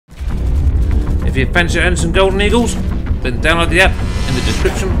If you fancy earning some golden eagles, then download the app in the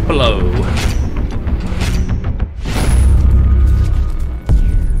description below.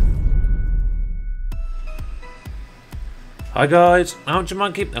 Hi guys, I'm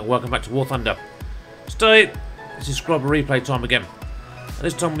Jumonkey and welcome back to War Thunder. Today, it's subscriber replay time again. And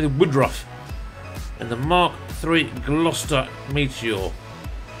this time with Woodruff and the Mark III Gloucester Meteor.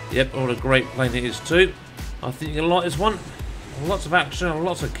 Yep, what a great plane it is too. I think you'll like this one. Lots of action,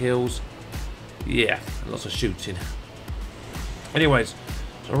 lots of kills. Yeah, lots of shooting. Anyways,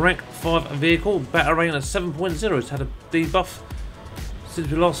 so rank 5 vehicle, battle rating at 7.0. It's had a debuff since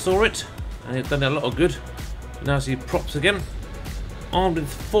we last saw it, and it's done a lot of good. Now see props again. Armed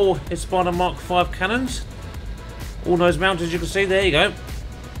with 4 Espada Mark V cannons. All nose mounted, as you can see. There you go.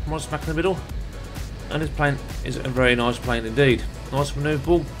 Right smack in the middle. And this plane is a very nice plane indeed. Nice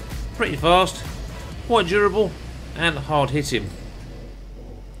manoeuvrable, pretty fast, quite durable, and hard hitting.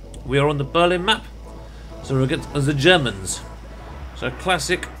 We are on the Berlin map, so we're against the Germans. So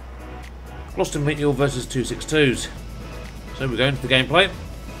classic Gloucester Meteor versus 262s. So we're going to the gameplay.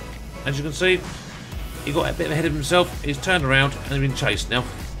 As you can see, he got a bit ahead of himself. He's turned around and he's been chased now.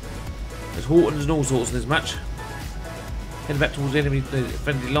 There's Hortons and all sorts in this match. Heading back towards the enemy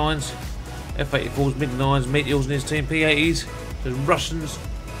friendly lines. F-84s, MiG-9s, Meteors in his team, P-80s. There's Russians.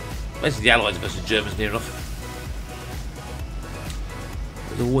 Basically the Allies versus Germans near enough.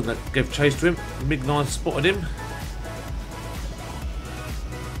 There's a one that gave chase to him. The MiG-9 spotted him.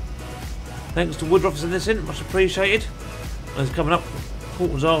 Thanks to Woodruff in this in, much appreciated. And he's coming up.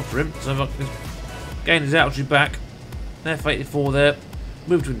 Horton's after him, so he's gained his altitude back. An F-84 there.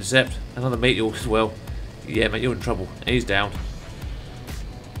 Move to intercept. Another Meteor as well. Yeah, mate, you're in trouble. He's down.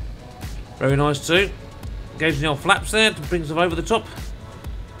 Very nice too. Engaging the old flaps there to bring them over the top.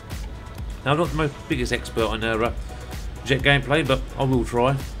 Now, I'm not the most biggest expert on jet gameplay, but I will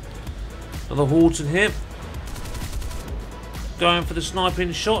try. Another Horton here. Going for the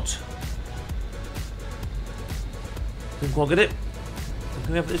sniping shot. Didn't quite get it.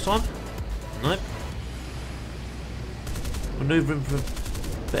 Can we have it this time? Nope. Manoeuvring for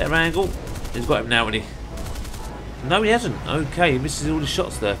a better angle. He's got him now, hasn't he? No, he hasn't. Okay, he misses all the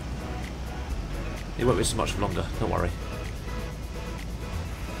shots there. He won't miss so much longer, don't worry.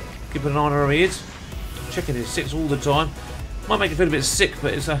 Keep an eye on where he is. Checking his 6 all the time. Might make you feel a bit sick,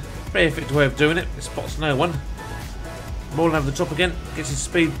 but it's a very effective way of doing it. It spots no one. Rolling over the top again. Gets his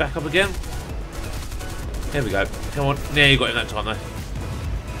speed back up again. There we go. Come on. Yeah, you got him that time though.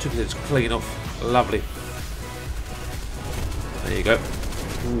 Took it clean off. Lovely. There you go.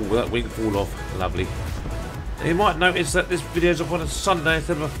 Ooh, that wing fall off. Lovely. And you might notice that this video's up on a Sunday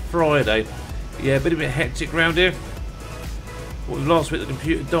instead of a Friday. Yeah, a bit hectic round here. What with last week, the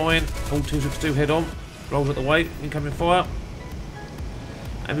computer dying. All 262 head on. Rolls at the way. Incoming fire.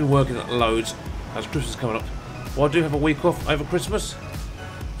 I've been working at loads as Christmas is coming up. Well, I do have a week off over Christmas.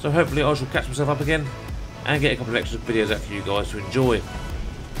 So hopefully I shall catch myself up again and get a couple of extra videos out for you guys to enjoy.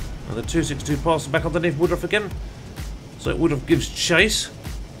 And the 262 passing back underneath Woodruff again. So Woodruff gives chase.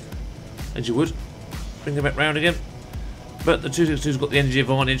 As you would. Bring him back round again. But the 262's got the energy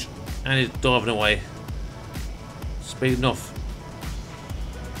advantage and is diving away. Speeding off.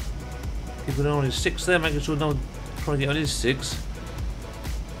 Keeping an eye on his 6 there, making sure no one trying to get on his 6.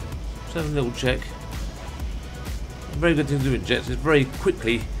 Just have a little check. A very good thing to do with jets is very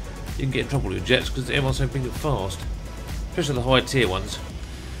quickly you can get in trouble with jets because everyone's so big and fast. Especially the high tier ones.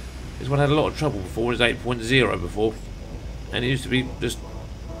 This one had a lot of trouble before, it was 8.0 before. And it used to be just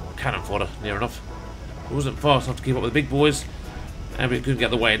cannon fodder, near enough. It wasn't fast enough to keep up with the big boys, and it couldn't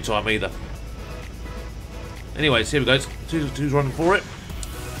get the way in time either. Anyways, here we go. 262's running for it.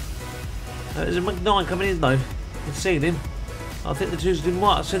 There's a MiG-9 coming in though. I've seen him. I think the 262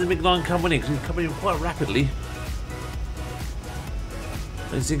 might have seen the MiG-9 coming in because he's coming in quite rapidly.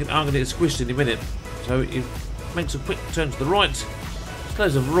 And he's thinking, I'm going to get squished in a minute. So he makes a quick turn to the right.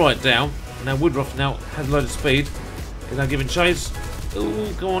 Slows him right down. Now Woodruff now has a load of speed. He's now giving chase.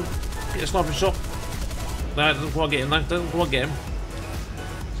 Oh, go on. Get a sniping shot. No, it doesn't quite get him though. Doesn't quite get him.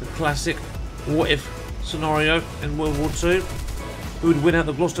 It's a classic what if scenario in World War II. Who would win out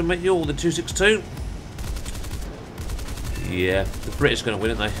the Gloucester Meteor or the 262? Yeah, the British are going to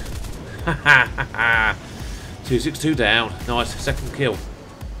win, aren't they? 262 down. Nice, second kill.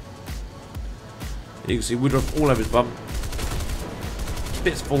 You can see Woodruff all over his bum.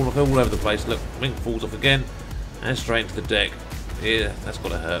 Bits falling off all over the place. Look, wing falls off again. And straight into the deck. Yeah, that's got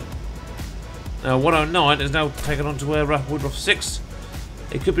to hurt. Now 109 is now taken on to Woodruff 6.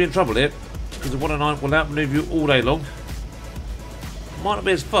 He could be in trouble here, because the 109 will outmaneuver you all day long. Might not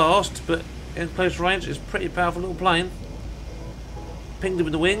be as fast, but in close range, it's a pretty powerful little plane. Pinged him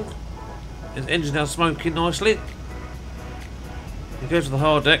in the wing. His engine's now smoking nicely. He goes to the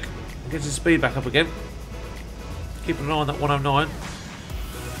hard deck and gets his speed back up again. Keeping an eye on that 109.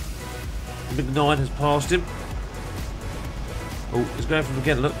 The big 9 has passed him. Oh, he's going for him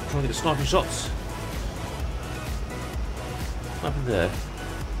again, look, trying to get sniping shots. What happened there?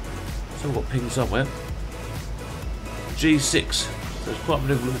 Someone got pinged somewhere. G6. So it's quite a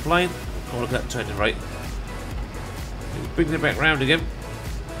maneuverable little plane. Can't look at that turning rate. He's bringing it back round again.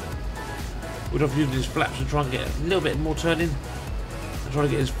 Woodruff using his flaps to try and get a little bit more turning. And trying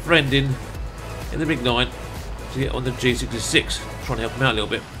to get his friend in the big 9 to get on the G66. Trying to help him out a little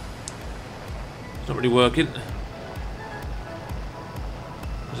bit. It's not really working.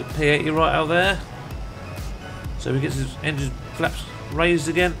 There's a P80 right out there. So he gets his engine flaps raised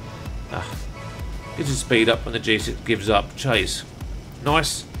again. Gets his speed up and the G6 gives up chase.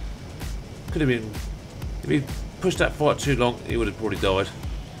 Nice. Could have been, if he pushed that fight too long, he would have probably died.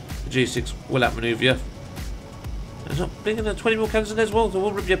 The G6 will outmaneuver you. It's not big enough. 20 more cannons in there as well, so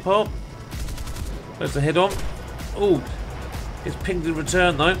we'll rip you apart. There's the head on. Oh, it's pinged in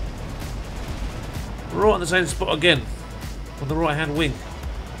return though. Right on the same spot again, on the right hand wing.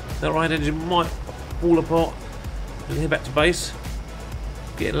 That right hand engine might fall apart. We'll head back to base.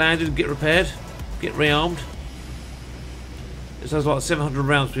 Get landed, get repaired, get rearmed. It sounds like 700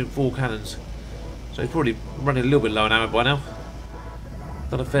 rounds between 4 cannons. So he's probably running a little bit low on ammo by now.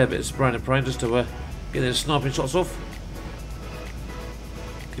 Done a fair bit of spraying and praying just to get their sniping shots off.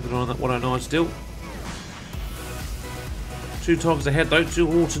 Keep an eye on that 109 still. 2 targets ahead though, 2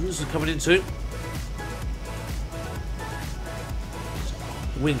 Hortons are coming in too.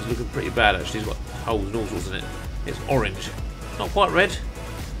 The wing's looking pretty bad actually, he's got holes and all sorts in it. It's orange. Not quite red,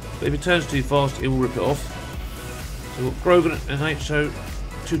 but if he turns too fast, it will rip it off. So we've got Grogan and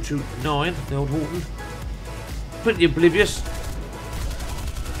HO229, the old Horton. Pretty oblivious.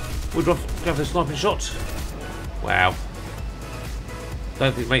 Woodruff going for the sniping shot. Wow.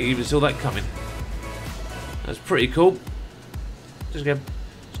 Don't think mate even saw that coming. That's pretty cool. Just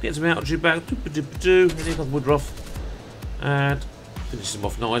get some altitude back. And here comes Woodruff. And finishes him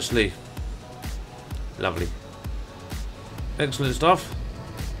off nicely. Lovely. Excellent stuff.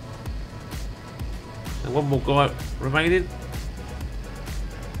 And one more guy remaining.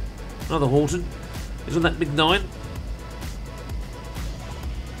 Another Horton. He's on that big 9.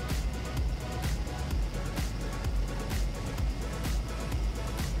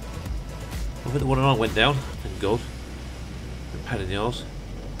 I think the 109 went down. Thank God. Pain in the arse.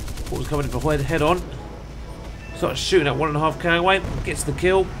 Horton's coming in for head on. Starts shooting at 1.5k away. Gets the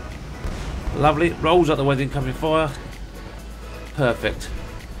kill. Lovely. Rolls out the way the incoming fire. Perfect.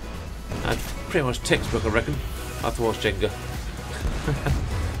 And pretty much textbook, I reckon. I have to ask Jenga.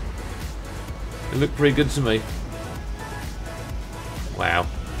 It looked pretty good to me. Wow.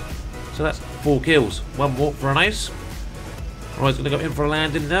 So that's 4 kills. 1 more for an ace. Right, he's going to go in for a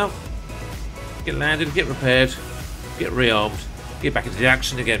landing now. Get landed, get repaired, get rearmed, get back into the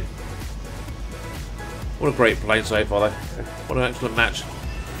action again. What a great plane so far though. What an excellent match.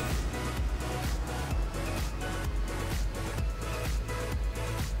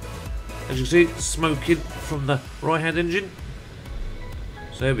 As you can see, smoking from the right hand engine.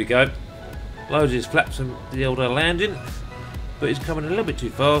 So here we go. Loads his flaps and the old landing, but he's coming a little bit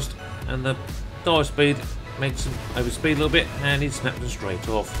too fast and the dive speed makes him overspeed a little bit and he snaps them straight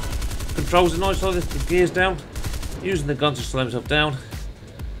off. Controls are nice, like the gears down, using the gun to slow himself down.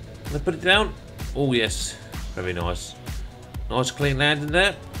 And I put it down. Oh yes, very nice. Nice clean landing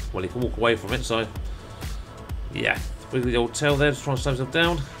there. Well, he can walk away from it, so yeah. Wiggle the old tail there to try and slow himself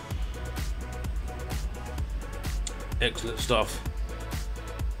down. Excellent stuff.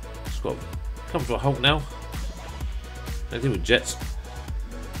 It's got come to a halt now. They do with jets.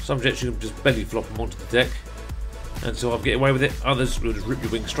 Some jets you can just belly flop them onto the deck. And so I'll get away with it. Others will just rip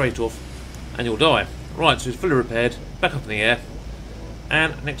your wing straight off and you'll die. Right, so it's fully repaired, back up in the air.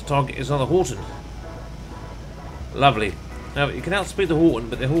 And next target is another Horton. Lovely. Now you can outspeed the Horton,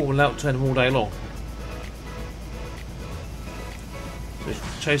 but the Horton will outturn him all day long. So he's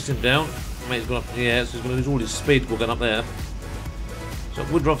chased him down. Mate's gone up in the air, so he's going to lose all his speed going up there. So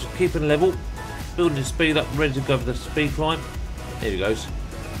Woodruff's keeping level, building his speed up, ready to go for the speed climb. There he goes.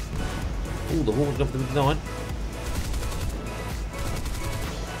 Oh, the Horton's going for the big 9.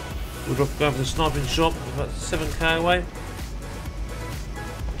 Woodruff going for the sniping shot, about 7k away.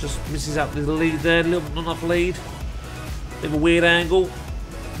 Just misses out the lead there, not enough lead. Bit of a weird angle.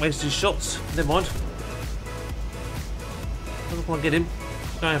 Wasted his shots. Never mind. Doesn't quite get him.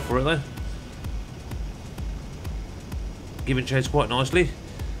 Going for it though. Giving chase quite nicely.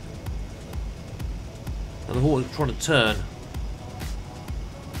 And the Horton's trying to turn.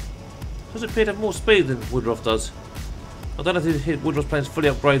 Does appear to have more speed than Woodruff does. I don't know if Woodruff's plane's fully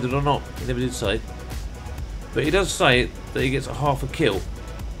upgraded or not. He never did say. But he does say that he gets a half a kill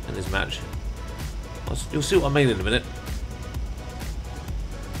in this match. You'll see what I mean in a minute.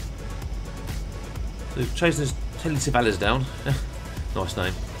 So he's chasing his Telly down. Nice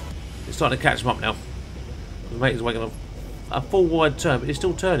name. He's starting to catch him up now. His mate is making a full wide turn, but he's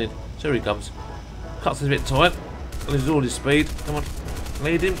still turning. So here he comes. Cuts it a bit tight. Loses all his speed. Come on.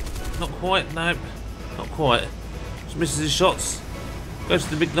 Lead him. Not quite. No. Not quite. Just misses his shots. Goes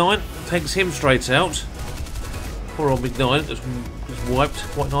to the big 9. Takes him straight out. Poor old big 9. Just wiped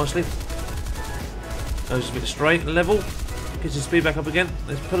quite nicely. Goes a bit straight and level. Gets his speed back up again.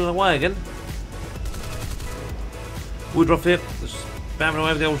 He's pulling away again. Woodruff here. Just spamming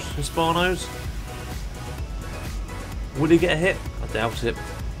away with the old Hispanos. Will he get a hit? I doubt it.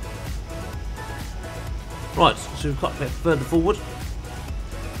 Right, so we've got a bit further forward.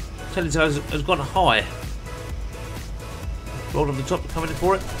 Telly has gone high. Rolled on the top, coming in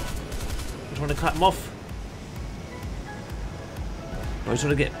for it. We're trying to cut him off. He's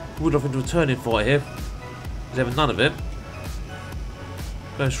trying to get Woodruff into a turning fight here. He's having none of it.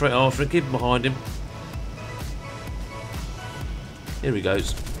 Going straight after him, keeping behind him. Here he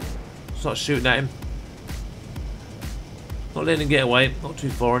goes. Starts shooting at him. Not letting him get away. Not too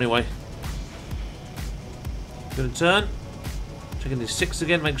far anyway. Going to turn. Checking his 6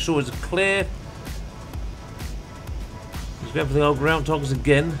 again. Make sure it's clear. He's going for the old ground targets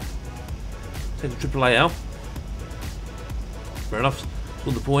again. Take the AAA out. Fair enough.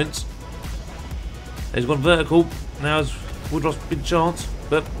 All the points. He's gone vertical. Now is Woodruff's big chance.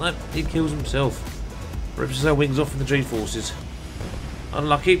 But no, he kills himself. Rips his own wings off in the G-forces.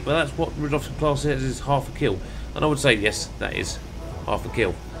 Unlucky, but that's what Woodruff's class is half a kill. And I would say, yes, that is half a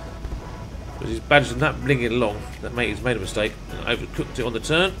kill. Because he's badged him that blinging along that he's made a mistake and overcooked it on the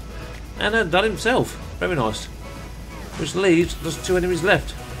turn. And done himself. Very nice. Which leaves just 2 enemies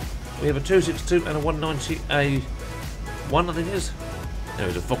left. We have a 262 and a 190 A1, I think it is. No,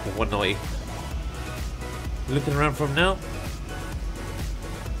 it's a Fokker 190. Looking around for him now.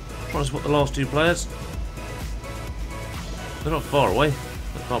 Trying to spot the last 2 players. They're not far away.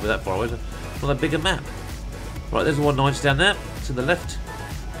 They can't be that far away. It's not a bigger map. Right, there's the 190 down there. To the left.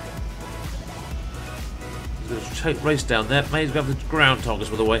 He's going to race down there. Maybe grab the ground targets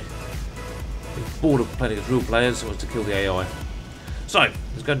by the way. He's bored of playing against real players, so wants to kill the AI. So,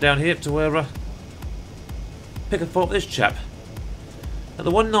 he's going down here to where pick a fight with this chap. Now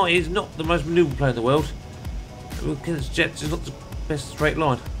the 190 is not the most manoeuvrable player in the world. Against jets is not the best straight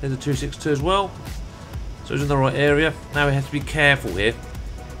line. There's a 262 as well. So he's in the right area. Now he has to be careful here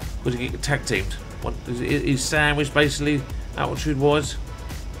because he gets attack teamed. He's sandwiched basically altitude wise.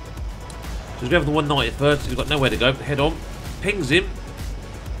 So he's going for the 190 first. He's got nowhere to go. Head on. Pings him.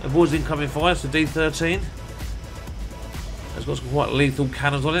 Avoids incoming fire. So D13. It's got some quite lethal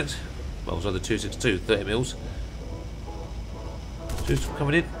cannons on it. Well, so the 262, 30 mils. Just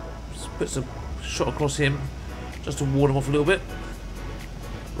coming in. Just puts a shot across him just to ward him off a little bit.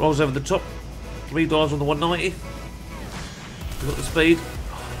 Rolls over the top. Redives on the 190. He's got the speed.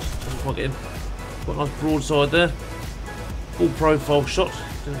 Doesn't quite get him. Got a nice broadside there. Full profile shot.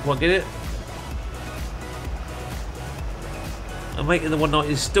 Doesn't quite get it. And making the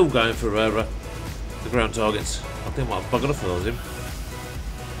 190 is still going for the ground targets. I think I might have buggered off if I was him.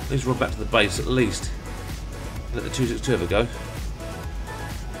 At least run back to the base at least. Let the 262 ever go.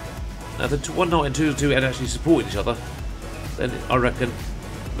 Now, if the 190 and 262 had actually supported each other, then I reckon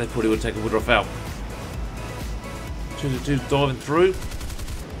they probably would take a Woodruff out. 262 diving through.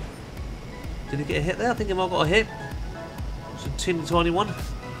 Did he get a hit there? I think he might have got a hit. It's a teeny tiny one.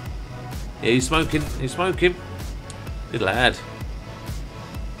 Yeah, he's smoking. He's smoking. Good lad.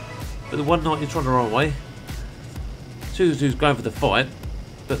 But the 190 is trying to run away. 262 is going for the fight,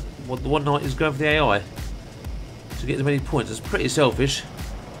 but the 190 is going for the AI to get as many points. It's pretty selfish.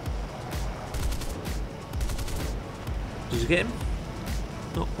 Does he get him?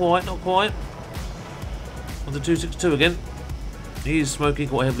 Not quite, not quite. On the 262 again. He is smoking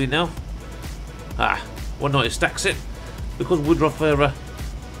quite heavily now. 190 stacks it. Because Woodruff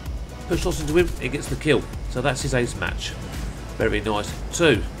puts shots into him, he gets the kill. So that's his ace match. Very nice.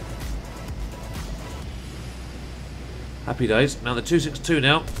 2. Happy days. Now the 262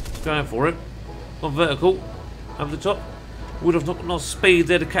 now. He's going for it. On vertical. Over the top. Woodruff not enough speed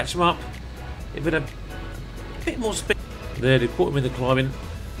there to catch him up. If it had a bit more speed. There, they caught him in the climbing.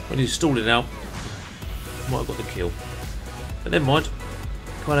 When he's stalling out. Might have got the kill. But never mind.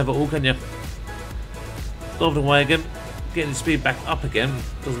 Can't have it all, can you? Diving away again. Getting his speed back up again.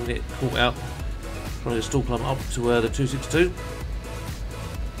 Doesn't get caught out. Trying to stall climb up to the 262.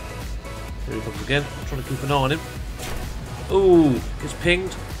 Here he comes again. I'm trying to keep an eye on him. Ooh, gets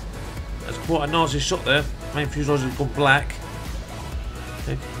pinged. That's quite a nasty shot there. Main fuselage has gone black.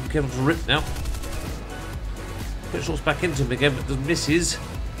 Okay, be careful to rip now. Put shots back into him again, but does misses.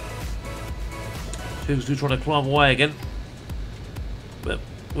 Two trying to climb away again. But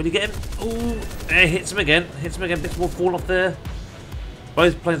will he get him? Ooh, there, hits him again. Hits him again. Bits more fall off there.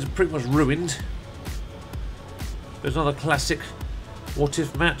 Both planes are pretty much ruined. There's another classic what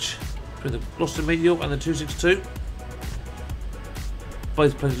if match between the Gloster Meteor and the 262.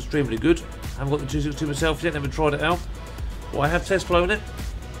 Both planes are extremely good. I haven't got the 262 myself yet, never tried it out. Well, I have test flown it,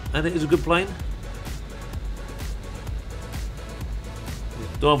 and it is a good plane.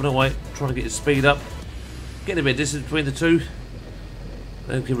 He's diving away, trying to get his speed up. Getting a bit of distance between the two.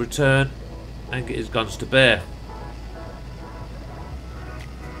 Then he can return and get his guns to bear.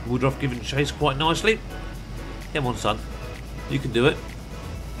 Woodruff giving chase quite nicely. Come on, son. You can do it.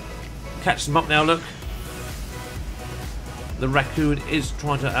 Catch them up now, look. The Raccoon is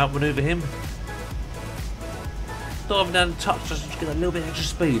trying to outmaneuver him. Diving down and touch just to get a little bit extra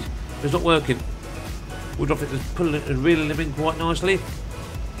speed. But it's not working. Woodruff is pulling it and reeling him in quite nicely.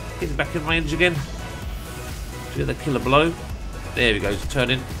 Getting back in range again. To get the killer blow. There he goes,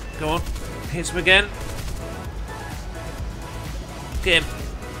 turning. Go on. Hits him again. Get him.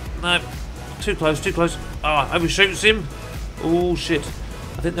 No. Too close, too close. Ah, oh, overshoots him. Oh shit.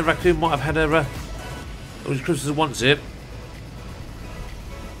 I think the Raccoon might have had a his cruisers once here.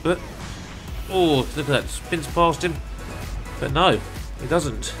 But oh, look at that. Spins past him. But no, he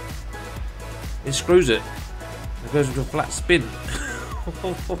doesn't. He screws it. It goes into a flat spin.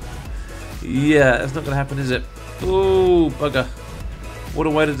 Yeah, that's not gonna happen, is it? Oh, bugger. What a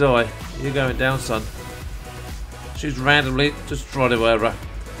way to die. You're going down, son. Shoots randomly, just try to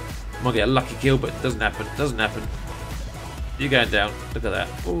might get a lucky kill, but it doesn't happen. Doesn't happen. You're going down. Look at that.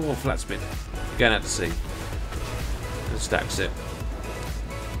 Oh, flat spin. You're going out to sea. And stacks it.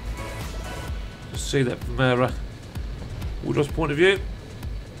 Just see that from Woodruff's point of view.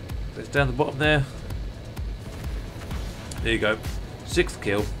 It's down the bottom there. There you go. 6th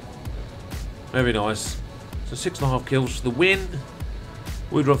kill. Very nice. So 6.5 kills for the win.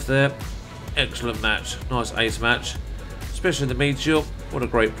 Woodruff there. Excellent match. Nice ace match. Especially the Meteor. What a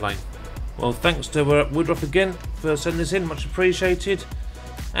great plane. Well, thanks to Woodruff again for sending this in, much appreciated.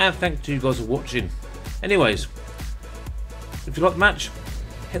 And thanks to you guys for watching. Anyways, if you like the match,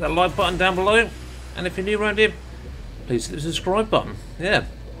 hit that like button down below. And if you're new around here, please hit the subscribe button. Yeah,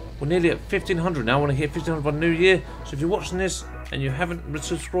 we're nearly at 1500 now. I want to hit 1500 by New Year. So if you're watching this and you haven't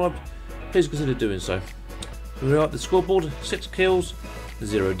subscribed, please consider doing so. We are at the scoreboard, 6 kills,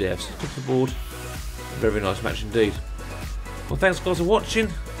 0 deaths. Top of the board. Very nice match indeed. Well, thanks guys for watching.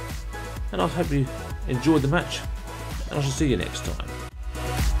 And I hope you enjoyed the match, and I shall see you next time.